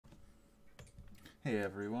Hey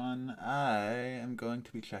everyone, I am going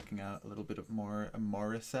to be checking out a little bit of more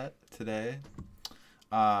Morissette today.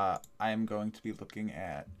 I am going to be looking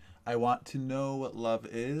at I Want to Know What Love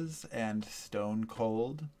Is and Stone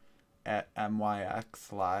Cold at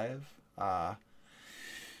MYX Live.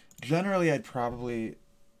 Generally, I'd probably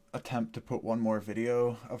attempt to put one more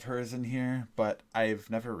video of hers in here, but I've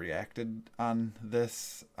never reacted on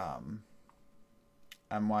this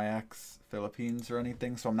MYX Philippines or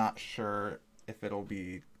anything, so I'm not sure if it'll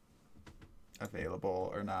be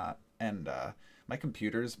available or not. And my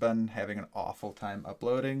computer's been having an awful time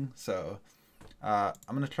uploading, so I'm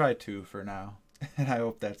gonna try two for now, and I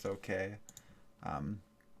hope that's okay.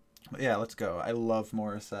 But yeah, let's go. I love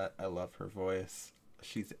Morissette. I love her voice.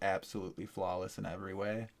 She's absolutely flawless in every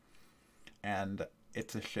way, and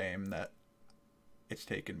it's a shame that it's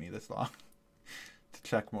taken me this long to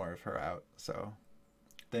check more of her out. So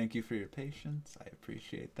thank you for your patience. I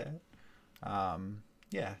appreciate that.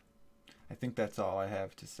 Yeah, I think that's all I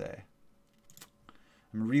have to say.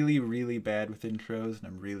 I'm really, really bad with intros, and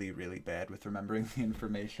I'm really, really bad with remembering the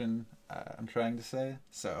information I'm trying to say,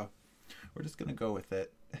 so we're just gonna go with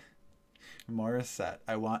it. Morissette,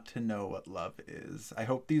 I Want to Know What Love Is. I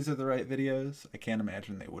hope these are the right videos. I can't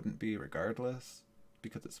imagine they wouldn't be regardless,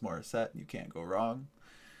 because it's Morissette and you can't go wrong.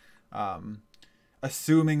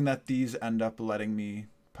 Assuming that these end up letting me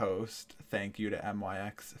post, thank you to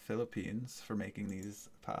MYX Philippines for making these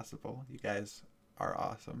possible. You guys are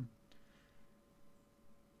awesome.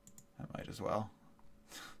 I might as well.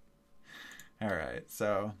 Alright,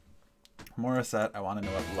 so Morissette, I Want to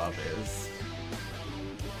Know What Love Is.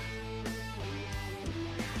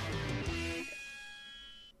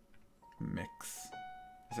 Mix.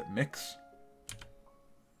 Is it mix?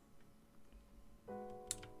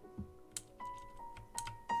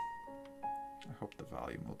 I hope the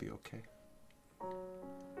volume will be okay.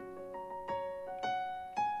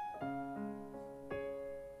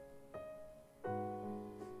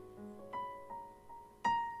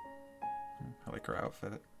 I like her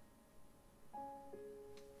outfit.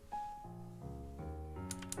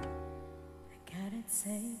 Gotta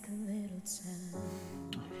take a little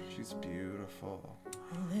time. Oh, she's beautiful. A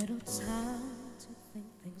little time to think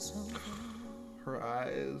things over. Her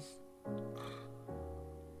eyes.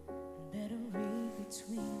 Better read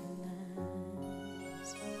between the lines,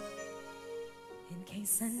 in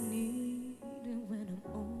case I need it when I'm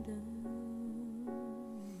older.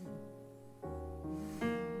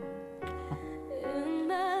 In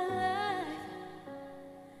my life,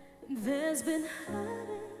 there's been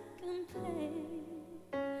heartache and pain.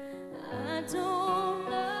 I don't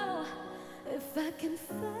know if I can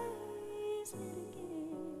face it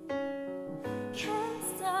again. Can't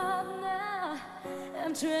stop now.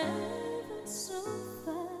 I'm traveling so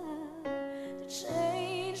far to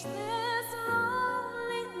change this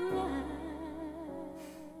lonely life.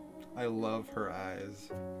 I love her eyes.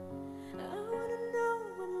 I wanna know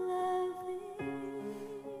what love is.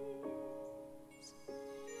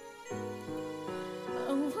 I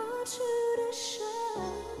want you to show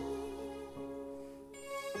me.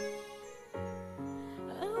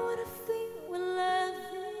 I wanna feel what love is.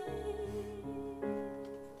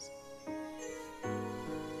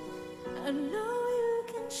 I know you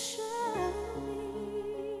can show me.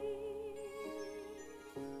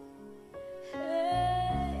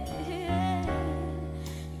 Hey, hey.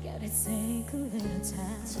 Gotta take a little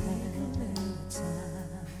time,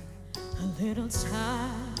 a little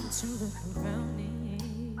time to look around me.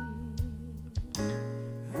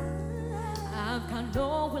 I've got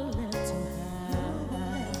nowhere left to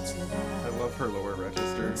hide. I love her lower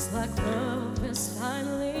register. Looks like love has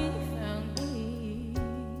finally found me.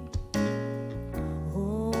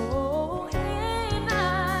 Oh, in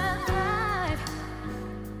my life,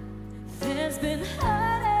 there's been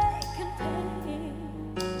heartache and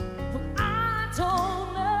pain, but I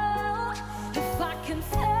don't know if I can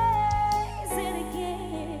face it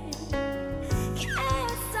again.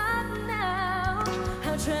 Can't stop now.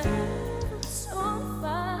 I'm traveling so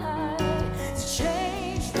far to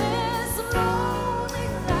change this lonely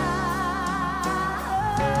life.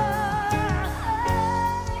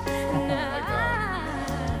 And I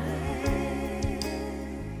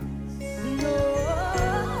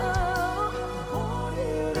want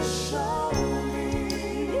you to show me.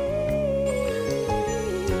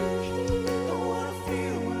 I wanna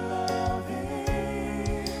feel what love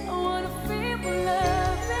is. I wanna feel what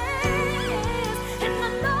love is. And I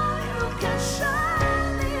know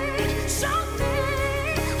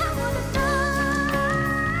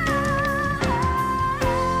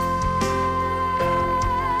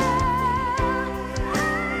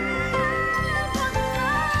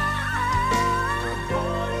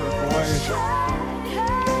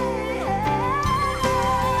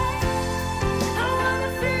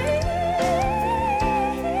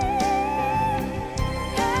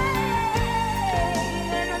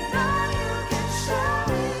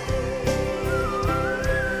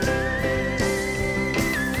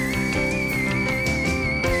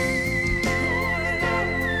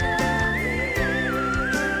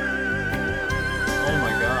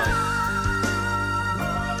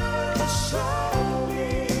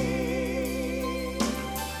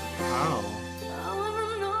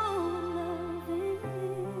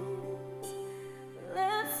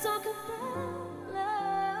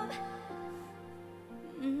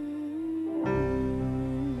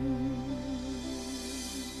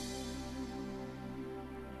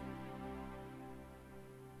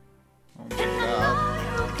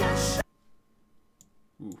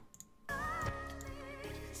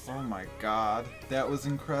Oh my god, that was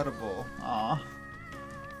incredible. Aw.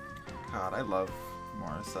 God, I love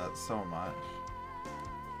Morissette so much.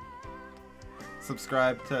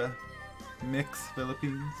 Subscribe to Mix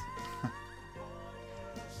Philippines.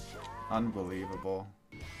 Unbelievable.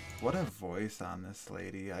 What a voice on this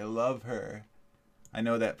lady. I love her. I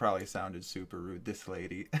know that probably sounded super rude, this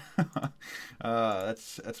lady.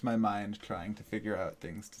 That's my mind trying to figure out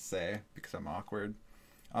things to say because I'm awkward.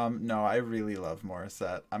 No, I really love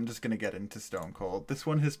Morissette. I'm just gonna get into Stone Cold. This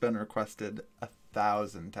one has been requested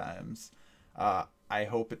 1,000 times. I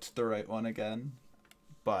hope it's the right one again,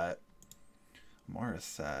 but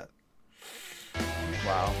Morissette.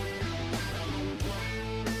 Wow.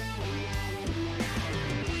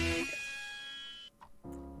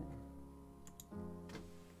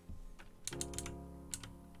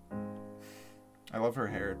 I love her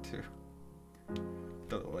hair too.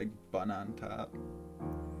 The like bun on top.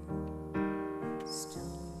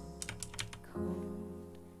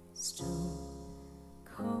 Stone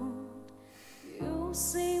cold, you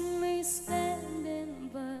see me standing,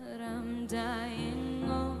 but I'm dying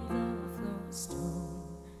on the floor. Stone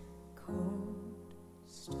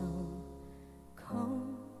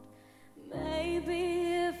cold.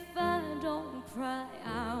 Maybe if I don't cry,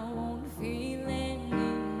 I won't feel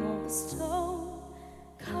anymore. Stone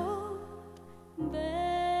cold,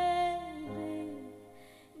 baby.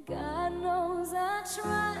 God knows I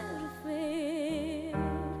try to feel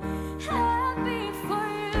happy for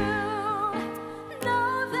you.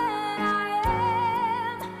 Know that I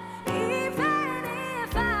am, even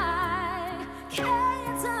if I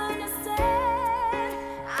can't understand.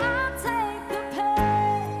 I'll take the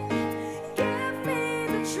pain, give me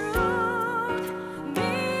the truth.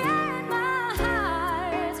 Me and my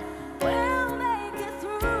heart will make it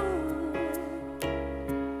through.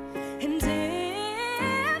 And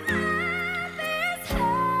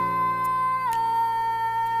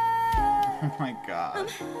Oh my god. I'm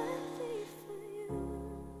happy for you.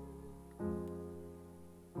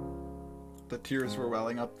 The tears were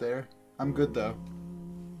welling up there. I'm good though.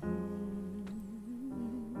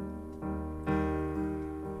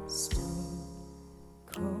 Stone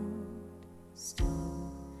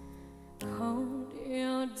cold,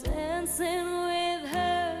 you're dancing with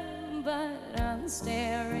her, but I'm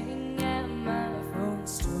staring at my phone.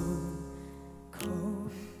 Stone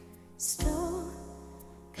cold.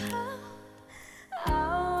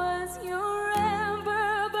 I was your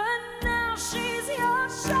amber, but now she's your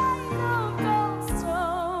shade of gold.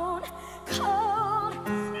 Stone cold,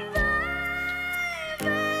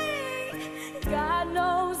 baby. God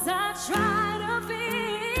knows I try to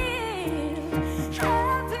feel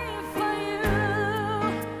happy for you.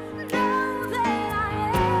 Know that I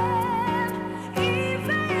am,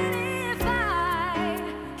 even if I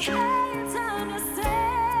can't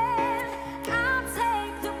understand. I'll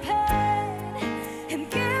take the pain and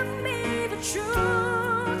give me the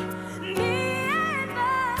truth. Me and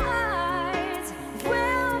my heart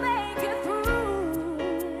will make it through.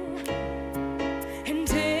 And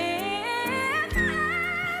if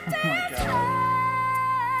Oh my god.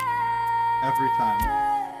 Every time.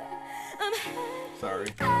 I'm happy, Sorry.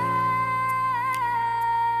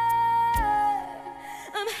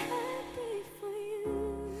 I'm happy for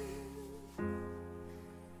you.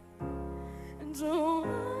 And don't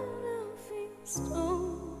wanna feel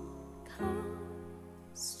stone cold.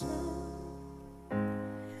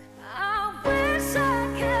 I wish I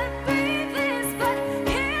could be this, but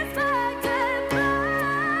it's my goodbye.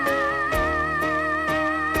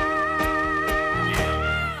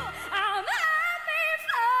 I'm happy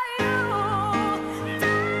for you.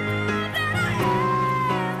 Know that I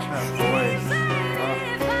am, That voice. even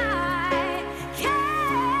if I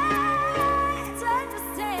can't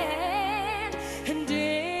understand. And if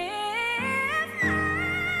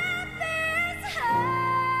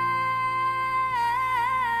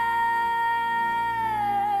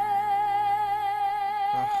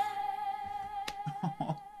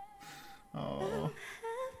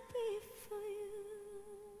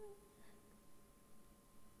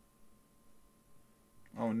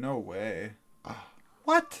no way.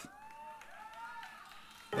 What?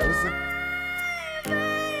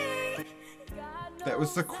 That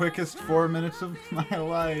was the quickest 4 minutes of my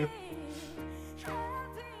life.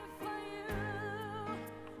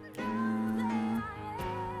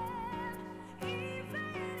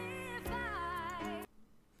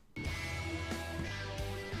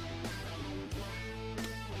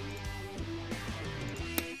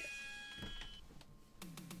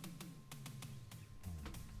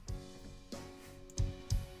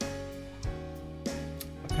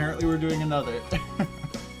 Apparently we're doing another.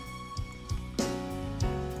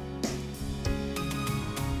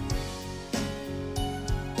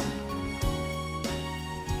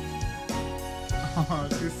 Oh,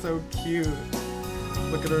 she's so cute.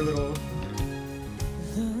 Look at her little...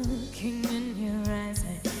 Looking in your eyes,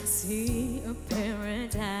 I see a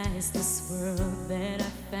paradise. This world that I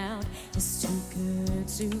found is too good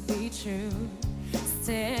to be true.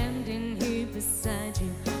 Standing here beside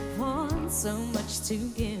you, want so much to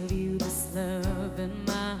give you. This love in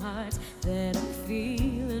my heart that I'm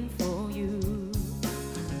feeling for you.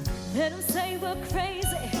 Let them say we're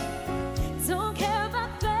crazy, don't care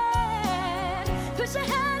about that. Put your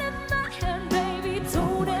hand in my hand, baby,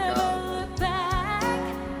 don't ever look back.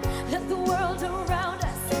 Let the world around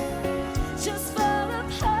us just fall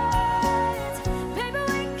apart. Baby,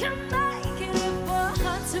 we can make it if we're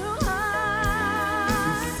heart to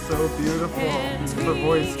heart. She's so beautiful. Her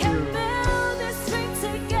voice too.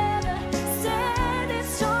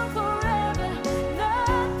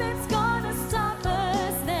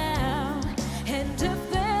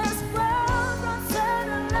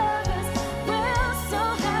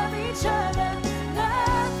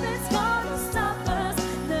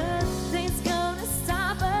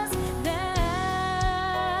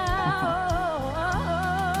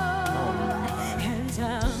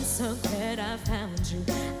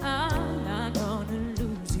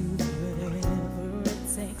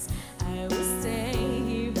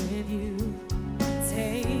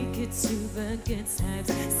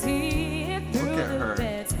 Look at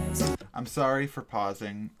her. I'm sorry for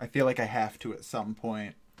pausing. I feel like I have to at some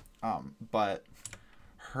point. But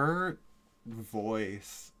her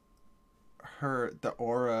voice, the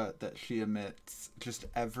aura that she emits, just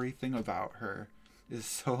everything about her is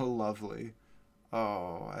so lovely.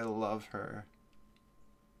 Oh, I love her.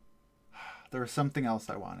 There was something else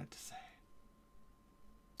I wanted to say.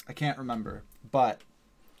 I can't remember, but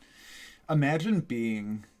imagine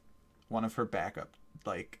being one of her backup,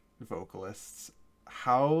 like, vocalists.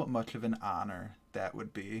 How much of an honor that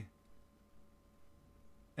would be.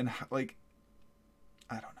 And, like,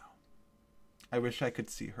 I don't know. I wish I could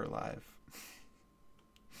see her live.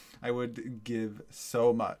 I would give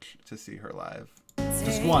so much to see her live.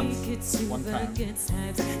 Just once. One time.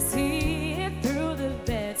 See it through the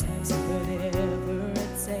bad times. Whatever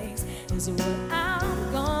it takes is what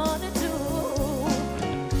I'm gonna do.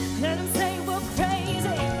 Let them say we're crazy.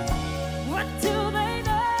 What do they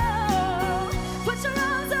know? Put your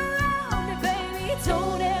arms around me, baby.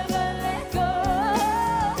 Don't ever let go.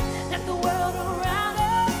 Let the world around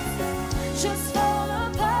us just fall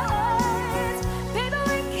apart. Baby,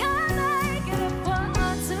 we can make it if we're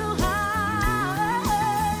not too hard.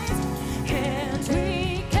 And we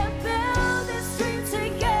can build this dream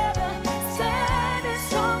together. Standing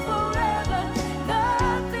strong forever.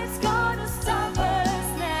 Nothing's gonna stop us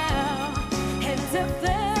now. And if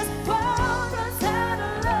this world runs out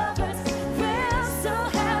of lovers, we'll still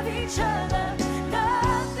have each other.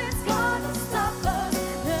 Nothing's gonna stop us.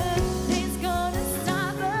 Nothing's gonna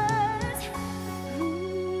stop us.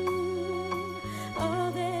 Ooh, all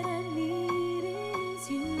that I need is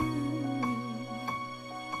you.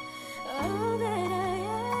 All that I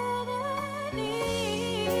ever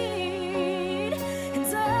need, and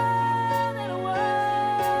all that I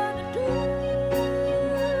wanna do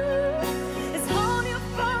is hold you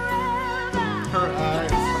forever. Her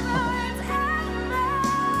eyes.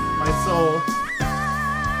 My soul.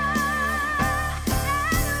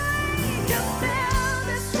 We can build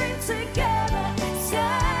this dream together,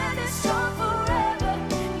 standing strong forever.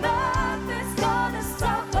 Nothing's gonna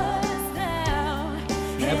stop us now.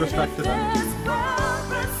 And respect to them. If this world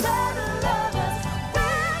runs out of lovers,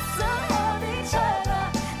 we'll still hold each other.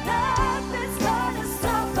 Nothing's gonna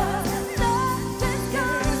stop us. Nothing's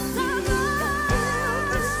gonna stop us.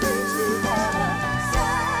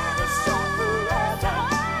 Standing strong forever.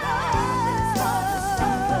 Nothing's gonna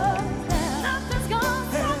stop us.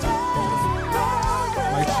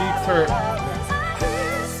 My cheeks hurt.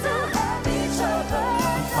 We'll still have each other.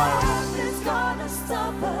 Nothing's gonna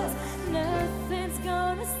stop us. Nothing's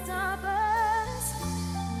gonna stop us.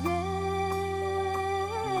 Yeah.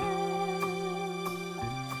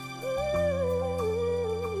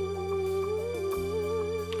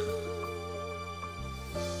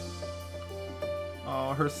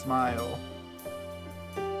 Oh, her smile.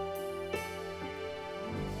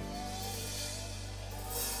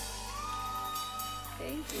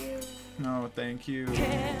 Thank you. No, thank you.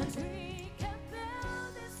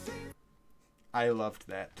 I loved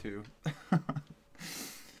that too.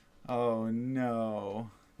 Oh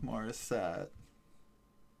no, Morissette.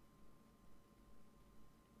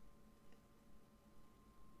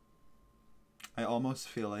 I almost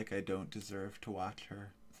feel like I don't deserve to watch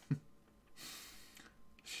her.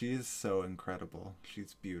 She is so incredible.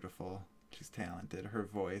 She's beautiful. She's talented. Her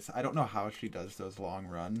voice. I don't know how she does those long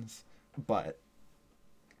runs, but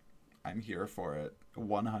I'm here for it.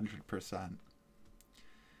 100%.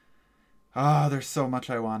 Ah, there's so much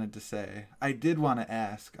I wanted to say. I did want to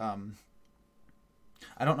ask, I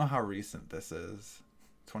don't know how recent this is.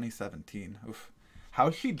 2017. Oof.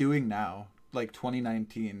 How's she doing now? Like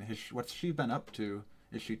 2019. What's she been up to?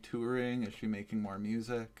 Is she touring? Is she making more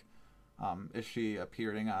music? Is she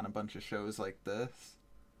appearing on a bunch of shows like this?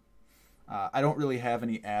 I don't really have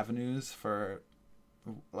any avenues for,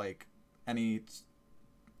 like, any...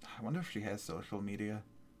 I wonder if she has social media.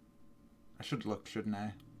 I should look, shouldn't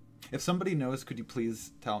I? If somebody knows, could you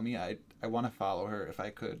please tell me? I want to follow her if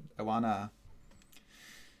I could. I want to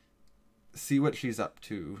see what she's up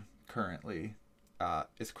to currently.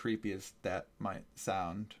 As creepy as that might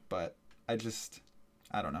sound, but I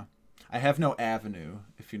don't know. I have no avenue,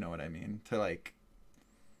 if you know what I mean, to like...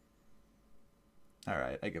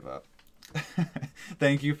 Alright, I give up.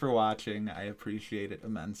 Thank you for watching. I appreciate it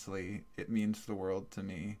immensely. It means the world to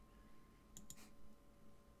me.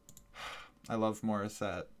 I love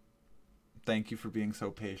Morissette. Thank you for being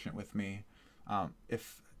so patient with me.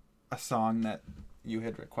 If a song that you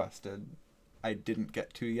had requested I didn't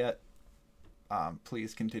get to yet,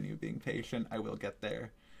 please continue being patient. I will get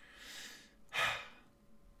there.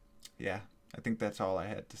 Yeah, I think that's all I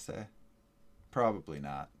had to say. Probably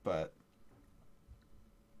not, but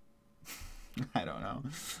I don't know.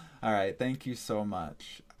 All right, thank you so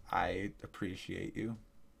much. I appreciate you,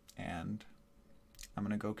 and I'm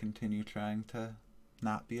going to go continue trying to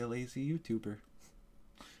not be a lazy YouTuber.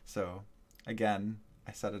 So, again,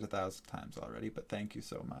 I said it 1,000 times already, but thank you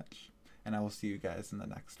so much. And I will see you guys in the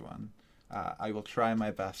next one. I will try my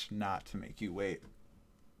best not to make you wait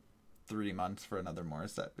 3 months for another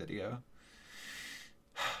Morissette video.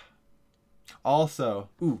 Also,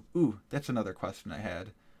 that's another question I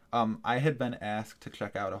had. I had been asked to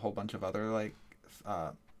check out a whole bunch of other, like,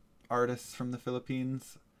 artists from the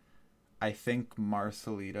Philippines. I think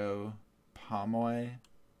Marcelito Pamoy,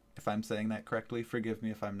 if I'm saying that correctly, forgive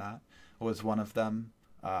me if I'm not, was one of them.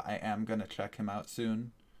 I am going to check him out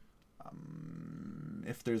soon.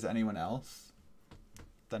 If there's anyone else,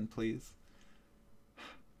 then please.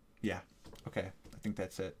 Yeah, okay, I think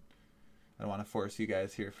that's it. I don't want to force you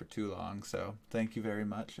guys here for too long, so thank you very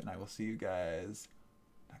much, and I will see you guys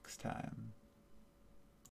next time.